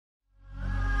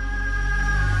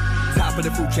top of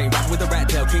the food chain, rockin' with a rat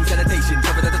tail, king sanitation,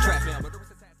 covered at the trap now.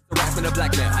 Harassment of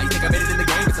black man, how you think I made it in the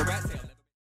game? It's a rat tail.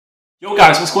 Yo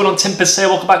guys, what's going on? Timpus here.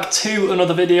 Welcome back to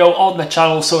another video on the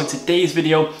channel. So in today's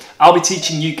video, I'll be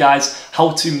teaching you guys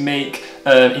how to make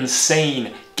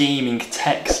insane gaming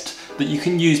text that you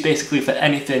can use basically for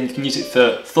anything. You can use it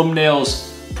for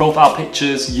thumbnails, profile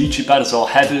pictures, YouTube headers or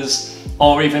headers,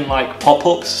 or even like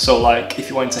pop-ups. So like if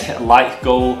you want to hit a like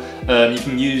goal, you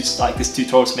can use like this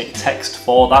tutorial to make text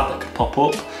for that could pop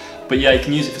up. But yeah, you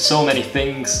can use it for so many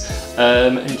things,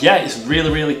 and yeah, it's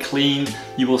really clean.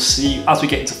 You will see as we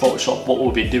get into Photoshop what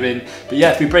we'll be doing. But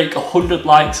yeah, if we break 100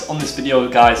 likes on this video,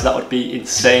 guys, that would be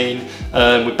insane.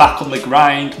 We're back on the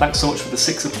grind. Thanks so much for the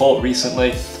 6 support recently.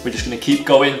 We're just going to keep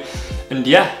going, and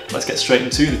yeah, let's get straight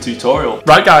into the tutorial.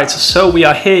 Right guys, so we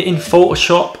are here in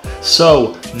Photoshop.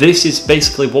 So this is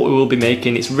basically what we will be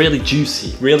making. It's really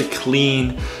juicy, really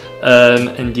clean.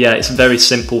 And yeah, it's very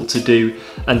simple to do,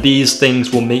 and these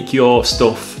things will make your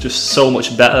stuff just so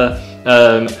much better.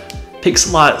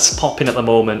 Pixel art's popping at the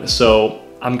moment, so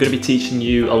I'm going to be teaching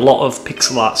you a lot of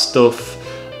pixel art stuff,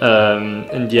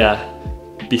 and yeah,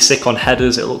 be sick on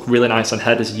headers. It'll look really nice on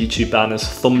headers, YouTube banners,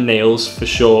 thumbnails for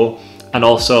sure, and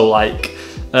also like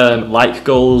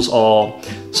goals or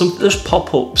some just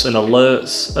pop-ups and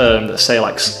alerts that say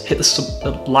like hit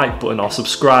the like button or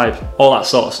subscribe, all that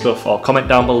sort of stuff, or comment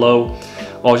down below,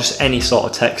 or just any sort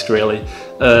of text really.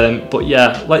 But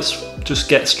yeah, let's just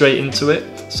get straight into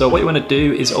it. So what you want to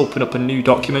do is open up a new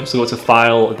document, so go to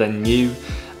File, then New,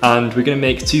 and we're going to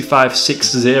make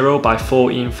 2560 by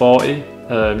 1440.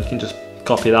 You can just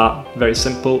copy that, very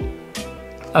simple.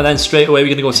 And then straight away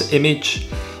we're going to go to image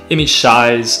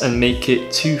size, and make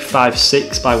it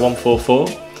 256 by 144.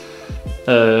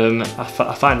 I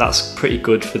find that's pretty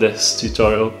good for this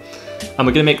tutorial. And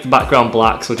we're going to make the background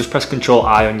black, so just press Ctrl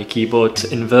I on your keyboard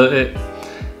to invert it.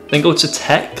 Then go to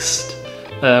text.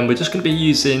 We're just going to be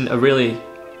using a really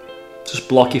just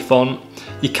blocky font.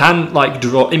 You can like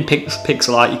draw in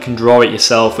pixel art, you can draw it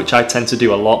yourself, which I tend to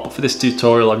do a lot, but for this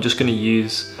tutorial I'm just going to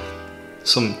use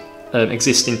some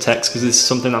existing text because this is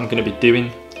something I'm going to be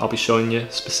doing. I'll be showing you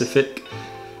specific.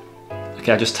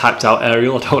 Okay, I just typed out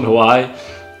Arial, I don't know why.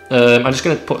 I'm just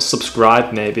going to put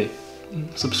subscribe maybe.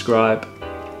 Subscribe.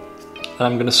 And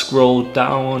I'm going to scroll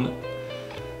down.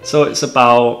 So it's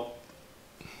about,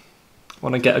 I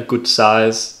want to get a good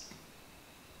size.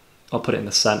 I'll put it in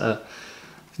the center.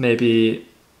 Maybe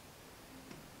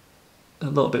a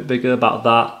little bit bigger, about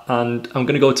that. And I'm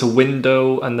going to go to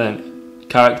window and then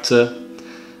character.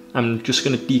 I'm just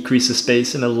going to decrease the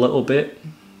spacing a little bit.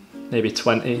 Maybe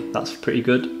 20, that's pretty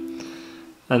good.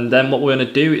 And then what we're going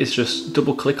to do is just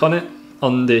double click on it,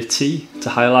 on the T to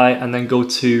highlight, and then go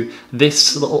to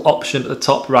this little option at the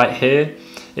top right here.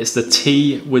 It's the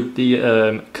T with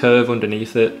the curve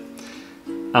underneath it.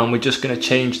 And we're just going to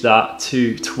change that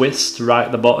to twist right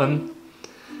at the bottom.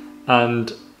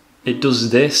 And it does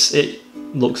this. It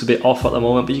looks a bit off at the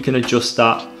moment, but you can adjust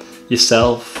that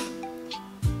yourself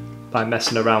by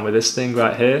messing around with this thing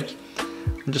right here.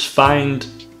 And just find,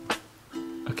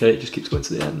 okay, it just keeps going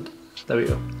to the end. There we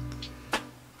go.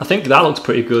 I think that looks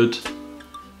pretty good.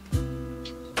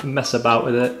 Mess about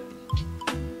with it.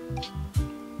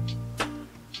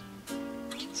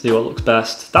 See what looks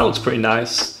best. That looks pretty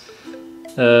nice.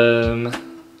 You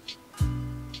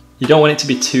don't want it to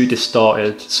be too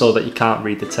distorted so that you can't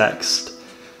read the text.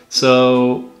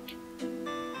 So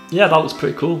yeah, that looks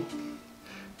pretty cool.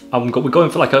 We're going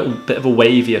for like a bit of a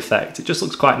wavy effect. It just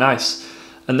looks quite nice.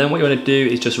 And then what you want to do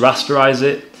is just rasterize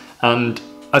it, and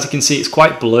as you can see it's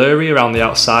quite blurry around the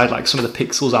outside, like some of the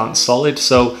pixels aren't solid,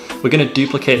 so we're going to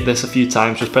duplicate this a few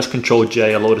times. Just press Ctrl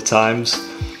J a load of times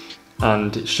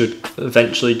and it should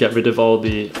eventually get rid of all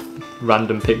the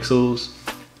random pixels.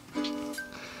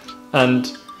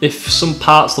 And if some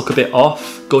parts look a bit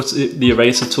off, go to the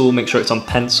eraser tool, make sure it's on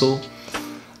pencil,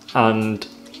 and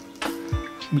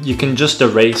you can just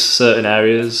erase certain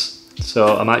areas.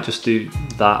 So I might just do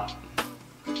that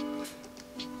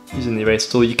using the eraser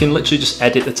tool. You can literally just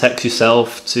edit the text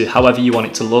yourself to however you want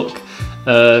it to look.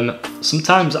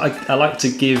 Sometimes I like to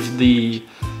give the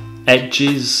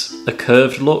edges a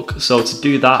curved look, so to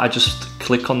do that I just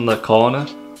click on the corner,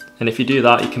 and if you do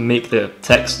that you can make the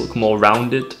text look more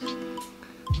rounded.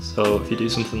 So if you do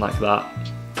something like that,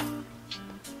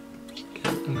 okay,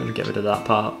 I'm going to get rid of that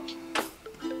part.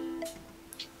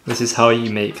 This is how you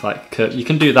make like curve. You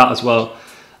can do that as well.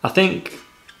 I think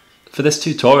for this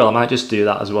tutorial I might just do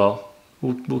that as well.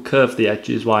 We'll curve the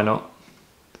edges, why not?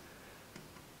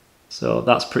 So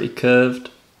that's pretty curved.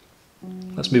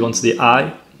 Let's move on to the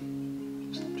eye.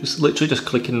 Just literally just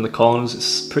clicking in the corners,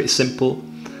 it's pretty simple.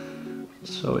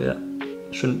 So yeah,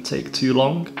 shouldn't take too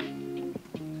long.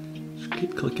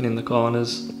 Keep clicking in the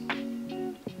corners.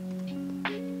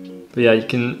 But yeah, you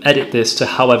can edit this to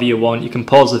however you want. You can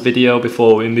pause the video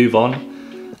before we move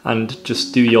on and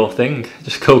just do your thing.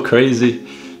 Just go crazy.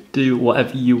 Do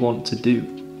whatever you want to do.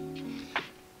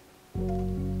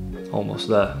 Almost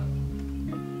there.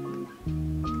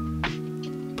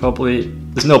 Probably,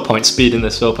 there's no point speeding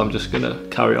this up, I'm just gonna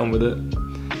carry on with it.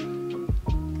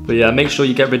 But yeah, make sure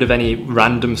you get rid of any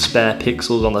random spare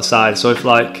pixels on the side. So if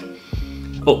like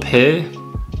up here,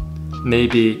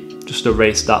 maybe just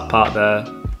erase that part there,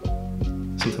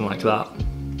 something like that.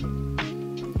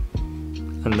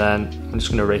 And then I'm just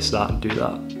gonna erase that and do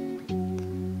that.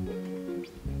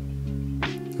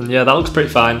 And yeah, that looks pretty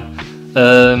fine.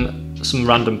 Some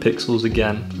random pixels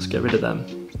again, let's get rid of them.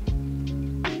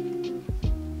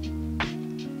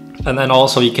 And then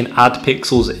also you can add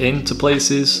pixels into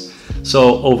places.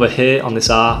 So over here on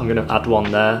this R, I'm going to add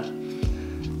one there.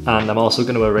 And I'm also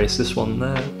going to erase this one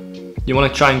there. You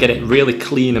want to try and get it really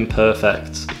clean and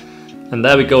perfect. And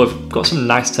there we go, we've got some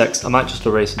nice text. I might just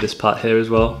erase this part here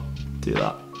as well. Do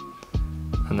that.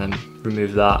 And then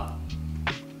remove that.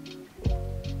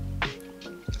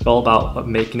 It's all about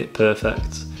making it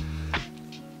perfect.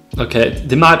 Okay,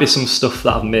 there might be some stuff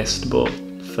that I've missed, but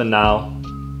for now,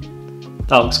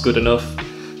 that looks good enough.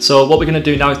 So what we're going to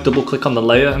do now is double click on the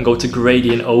layer and go to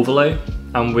gradient overlay,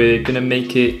 and we're going to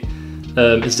make it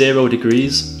 0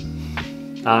 degrees,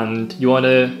 and you want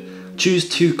to choose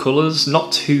 2 colors,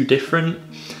 not too different.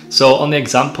 So on the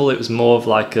example it was more of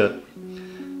like a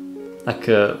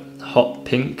hot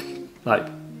pink, like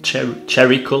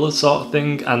cherry color sort of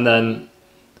thing, and then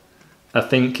I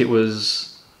think it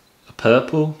was a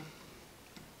purple.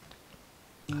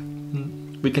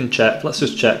 We can check, let's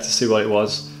just check to see what it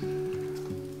was.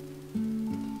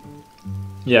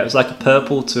 Yeah, it was like a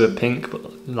purple to a pink,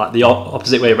 but like the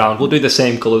opposite way around. We'll do the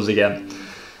same colours again.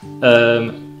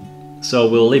 So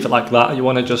we'll leave it like that. You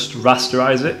want to just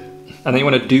rasterize it, and then you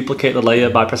want to duplicate the layer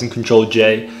by pressing Ctrl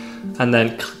J, and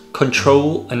then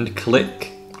Control and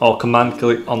click, or Command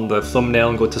click on the thumbnail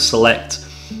and go to select,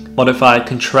 modify,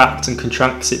 contract, and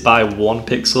contracts it by 1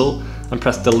 pixel, and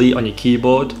press delete on your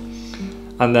keyboard.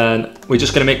 And then we're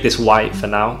just going to make this white for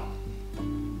now.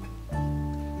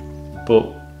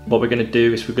 But what we're going to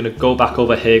do is we're going to go back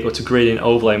over here, go to gradient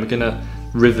overlay, and we're going to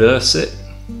reverse it.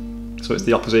 So it's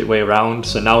the opposite way around.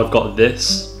 So now we've got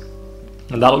this.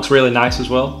 And that looks really nice as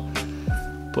well.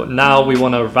 But now we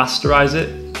want to rasterize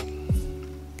it.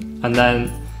 And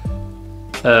then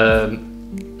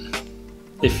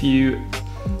if you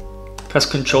press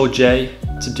Ctrl J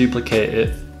to duplicate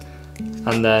it,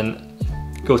 and then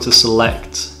go to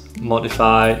select,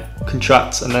 modify,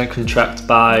 contract, and then contract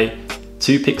by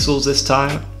 2 pixels this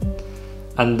time.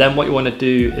 And then what you want to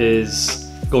do is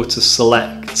go to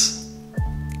select,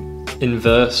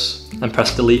 inverse, and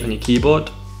press delete on your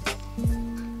keyboard.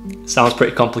 It sounds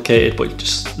pretty complicated, but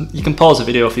you can pause the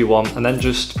video if you want, and then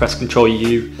just press Ctrl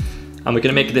U, and we're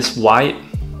going to make this white,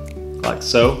 like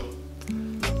so.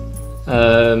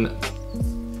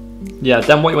 Yeah,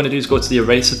 then what you want to do is go to the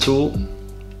eraser tool,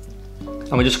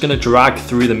 and we're just going to drag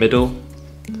through the middle.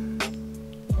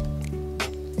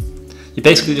 You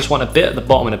basically just want a bit at the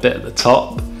bottom and a bit at the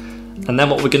top. And then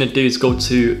what we're going to do is go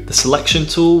to the selection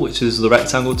tool, which is the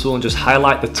rectangle tool, and just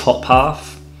highlight the top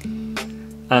half.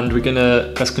 And we're going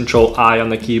to press Ctrl I on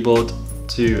the keyboard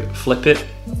to flip it.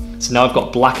 So now I've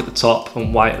got black at the top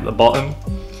and white at the bottom.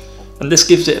 And this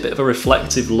gives it a bit of a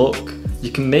reflective look.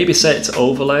 You can maybe set it to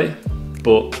overlay,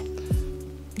 but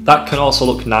that can also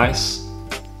look nice.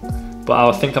 But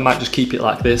I think I might just keep it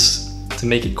like this to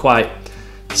make it quite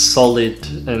solid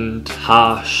and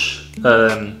harsh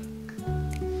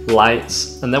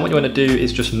lights. And then what you want to do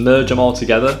is just merge them all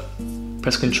together.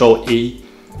 Press Ctrl E,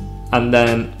 and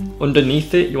then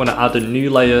underneath it you want to add a new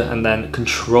layer, and then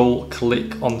Control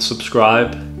click on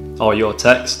subscribe or your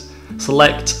text.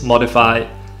 Select, modify,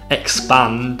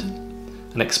 expand,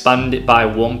 and expand it by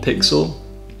 1 pixel,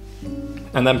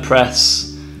 and then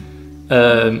press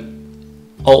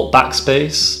Alt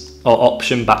backspace or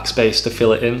Option backspace to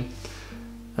fill it in,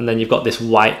 and then you've got this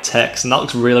white text, and that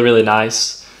looks really, really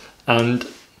nice. And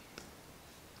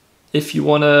if you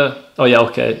want to, oh yeah,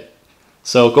 okay,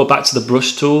 so go back to the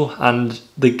brush tool, and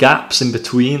the gaps in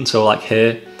between, so like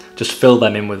here, just fill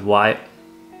them in with white,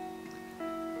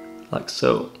 like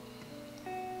so.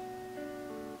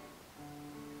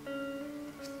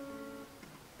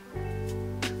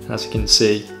 As you can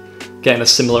see, getting a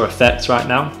similar effect right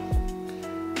now.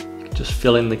 Just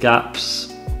fill in the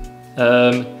gaps.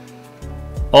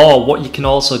 Or what you can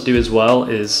also do as well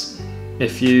is,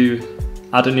 if you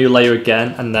add a new layer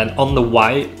again, and then on the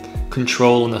white,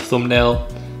 Control on the thumbnail,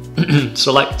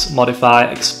 select, modify,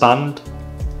 expand,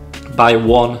 by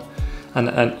 1 and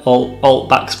alt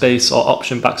backspace or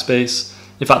option backspace.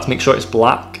 In fact, make sure it's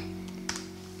black.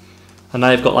 And now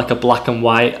you've got like a black and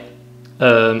white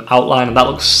outline, and that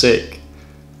looks sick.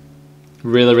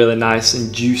 Really, really nice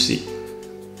and juicy.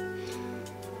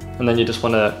 And then you just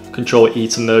want to Control E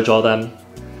to merge all them.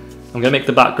 I'm going to make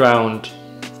the background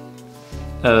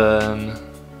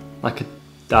like a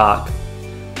dark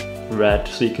red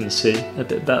so you can see a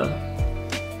bit better.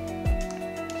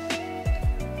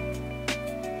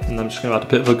 And I'm just going to add a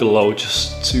bit of a glow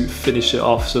just to finish it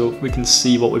off so we can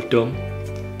see what we've done.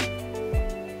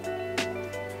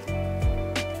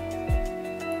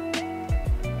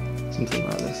 Something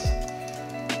like this.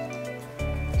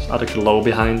 Just add a glow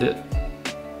behind it.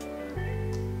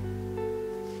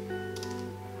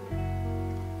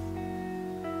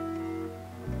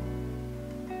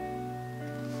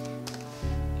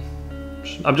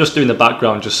 I'm just doing the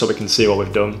background just so we can see what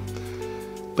we've done.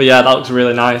 But yeah, that looks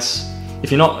really nice.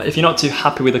 If you're not too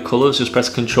happy with the colours, just press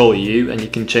Ctrl U and you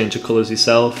can change the colours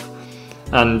yourself.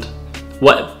 And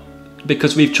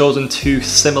because we've chosen two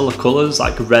similar colours,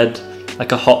 like red,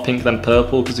 like a hot pink then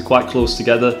purple, because they're quite close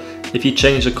together, if you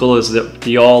change the colours,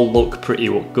 they all look pretty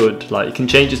good. Like you can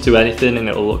change it to anything and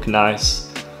it'll look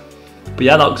nice. But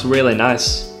yeah, that looks really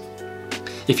nice.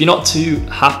 If you're not too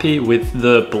happy with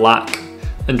the black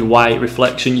and white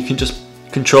reflection, you can just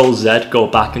Ctrl Z, go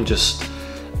back and just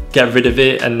get rid of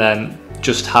it, and then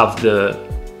just have the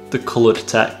coloured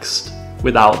text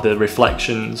without the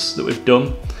reflections that we've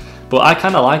done. But I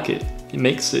kind of like it. It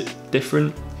makes it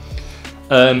different.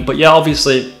 But yeah,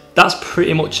 obviously that's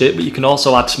pretty much it, but you can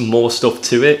also add some more stuff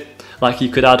to it. Like you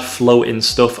could add floating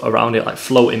stuff around it, like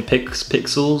floating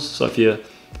pixels. So if you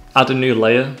add a new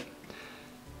layer,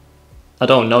 I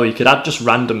don't know, you could add just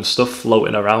random stuff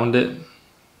floating around it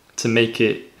to make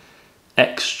it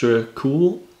extra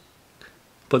cool.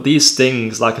 But these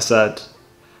things, like I said,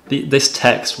 this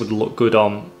text would look good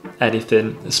on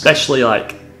anything, especially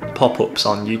like pop-ups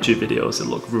on YouTube videos. It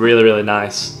look really, really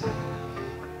nice.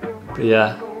 But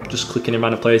yeah, just clicking in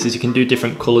random places. You can do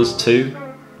different colours too.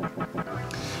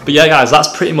 But yeah guys,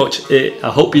 that's pretty much it. I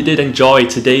hope you did enjoy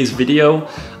today's video.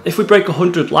 If we break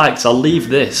 100 likes, I'll leave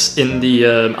this in the,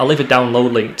 I'll leave a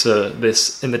download link to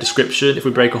this in the description if we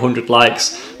break 100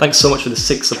 likes. Thanks so much for the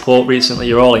sick support recently,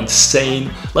 you're all insane.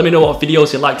 Let me know what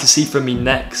videos you'd like to see from me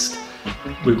next.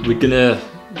 We're gonna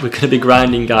be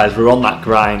grinding guys, we're on that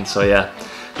grind, so yeah.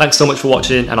 Thanks so much for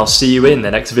watching and I'll see you in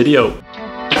the next video.